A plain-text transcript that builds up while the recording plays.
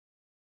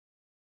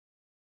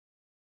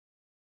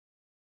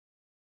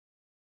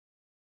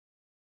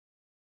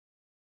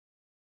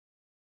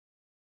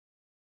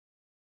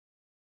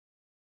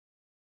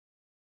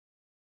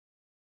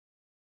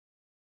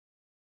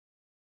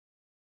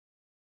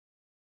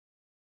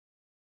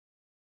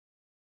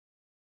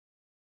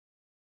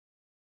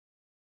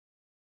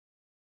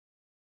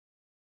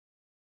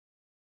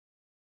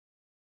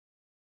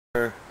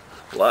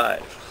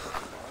live.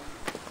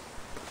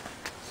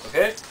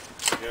 Okay?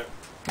 Yeah.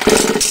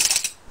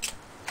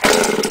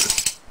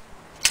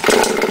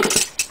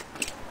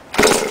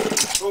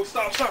 Oh,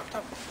 stop.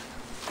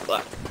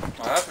 What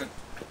happened?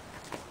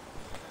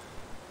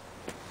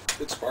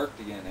 It sparked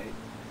again, eh?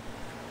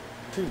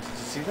 Dude, did you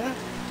see that?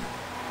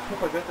 I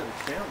hope I got that on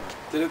camera.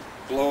 Did it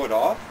blow it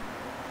off?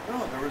 No,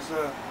 there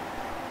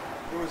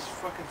was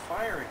fucking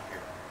fire in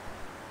here.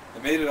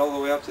 It made it all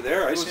the way up to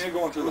there. I seen it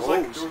going through the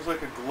hose. There was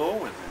like a glow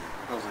in there.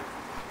 I was like,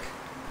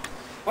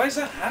 why is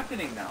that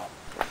happening now?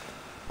 I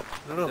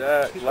don't know.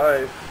 Jack,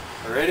 live.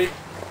 Ready?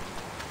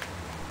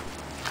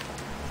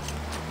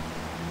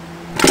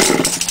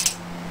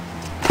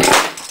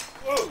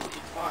 Whoa!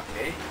 Fuck,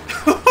 eh?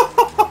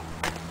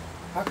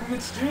 How come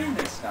it's doing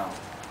this now?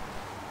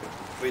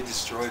 We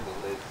destroyed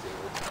the lid, dude.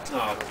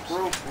 Oh, it's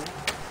broken.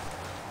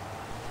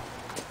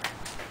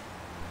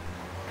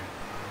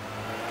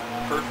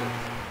 Perfect.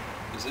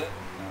 Is it?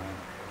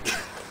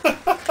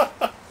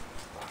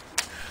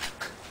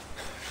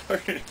 I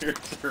can hear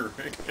it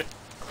ringing.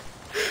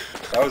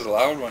 That was a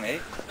loud one, eh?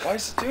 Why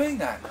is it doing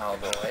that now,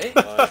 though, eh?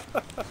 Okay,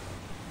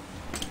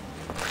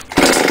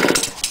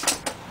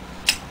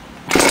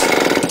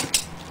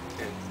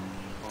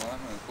 hold on,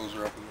 I'm gonna close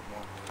her up a bit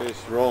more. Okay,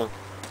 it's rolling.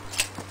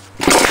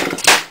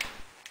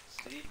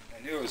 See?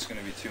 I knew it was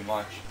gonna be too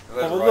much.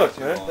 Oh, look,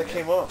 man, that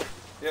came off.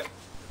 Yep.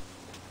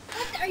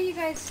 What are you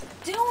guys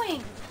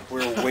doing?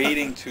 We're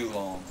waiting too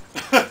long.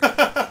 Get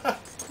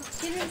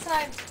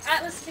inside.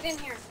 Atlas, get in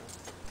here.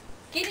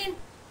 Get in.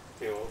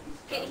 Okay, well,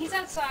 Okay, he's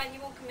outside. He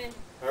won't come in.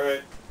 all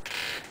right.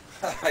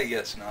 I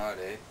guess not,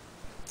 eh?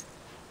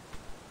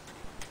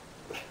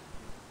 Yeah,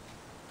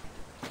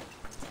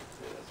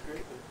 that's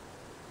great.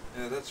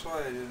 Yeah, that's why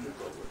I didn't.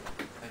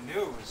 I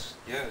knew it was.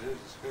 Yeah, it is.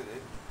 It's good,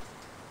 eh?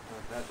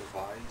 Not that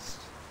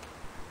devised.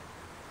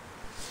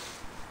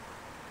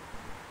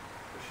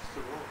 She's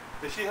still rolling.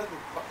 She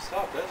hasn't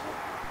stopped, has she?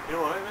 You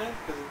know why, man?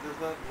 Because there's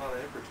not a lot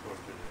of amperage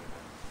going through there.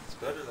 It's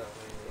better that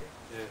way, eh?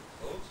 Yeah.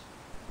 Close?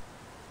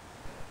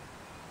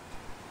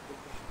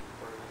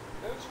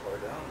 Yeah, it's far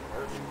down.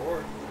 Hard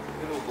before.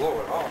 It'll blow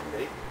it off,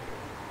 eh?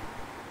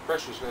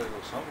 Pressure's got to go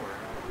somewhere.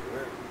 Not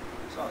everywhere.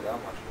 It's not that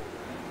much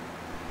older, eh?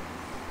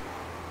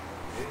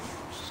 Okay.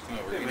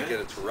 We're gonna get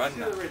it to run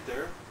now. Right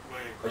there.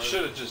 I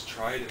should have just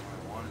tried it when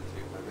I wanted to.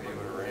 Maybe it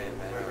would have ran,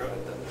 man.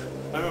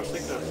 I was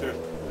thinking upstairs.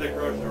 That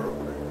garage door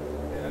opener.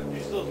 Yeah.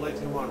 Usually those lights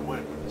come on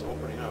when it's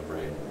opening up,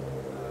 right?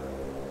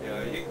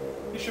 Yeah,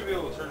 you should be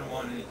able to turn them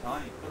on any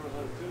time. I don't know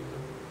how to do it.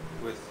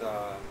 With,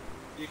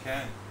 you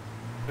can.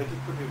 I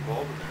just put a new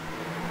bulb in there.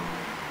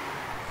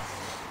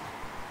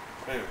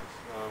 Anyways,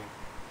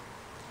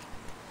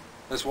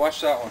 let's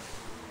watch that one.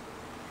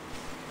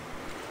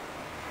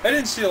 I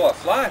didn't see a lot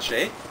flash,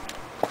 eh?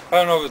 I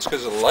don't know if it's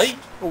because of the light.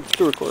 oh,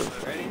 still recording.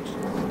 Ready?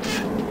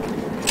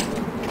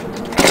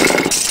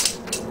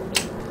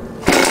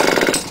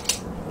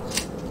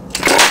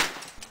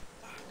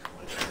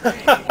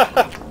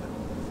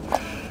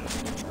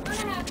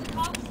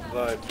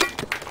 Live.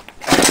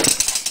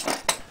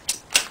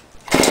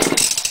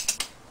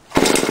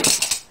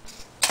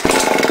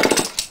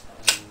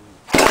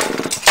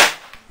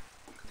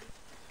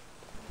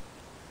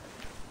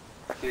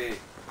 Okay,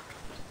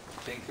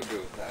 think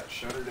about that.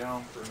 Shut her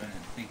down for a minute.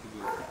 Think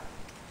about that.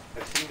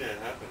 I've seen that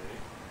happen, eh?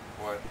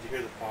 What? Did you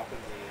hear the pop in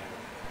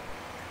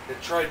the...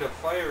 It tried to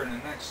fire, and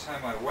the next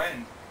time I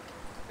went,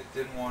 it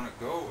didn't want to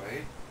go,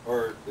 eh?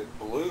 Or it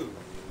blew.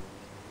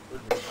 Where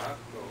did it have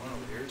to go?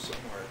 Over here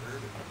somewhere. I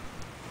heard it.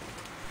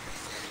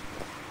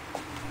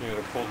 You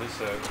gotta pull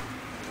this out.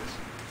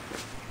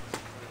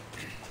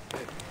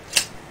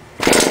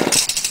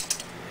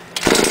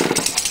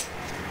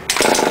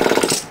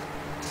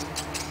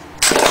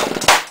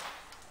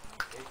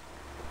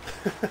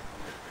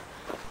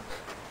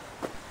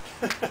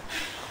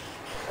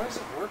 Why does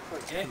it work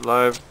like that?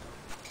 Live.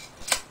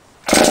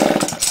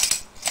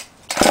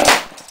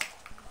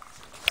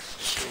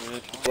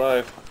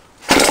 Live.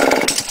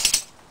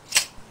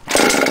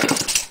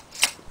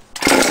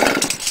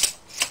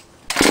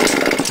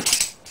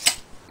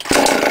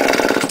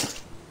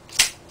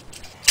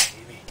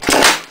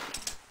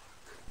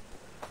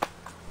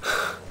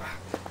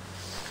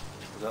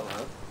 Is that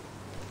loud?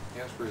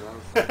 Yeah, it's pretty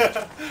loud.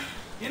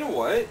 You know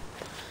what?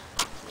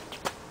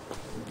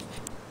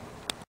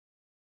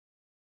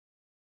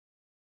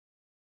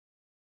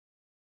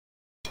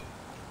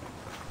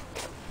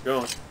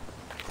 Going.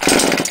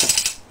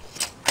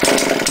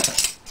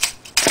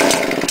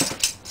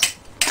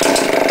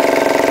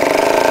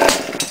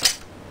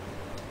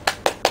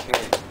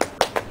 Okay.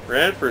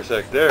 Ran for a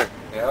sec there.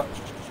 Yeah.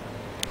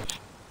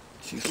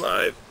 She's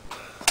live.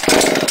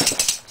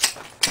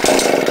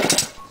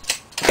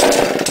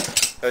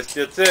 That's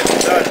it.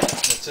 It's done.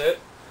 That's it?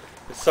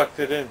 It sucked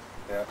it in.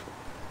 Yeah.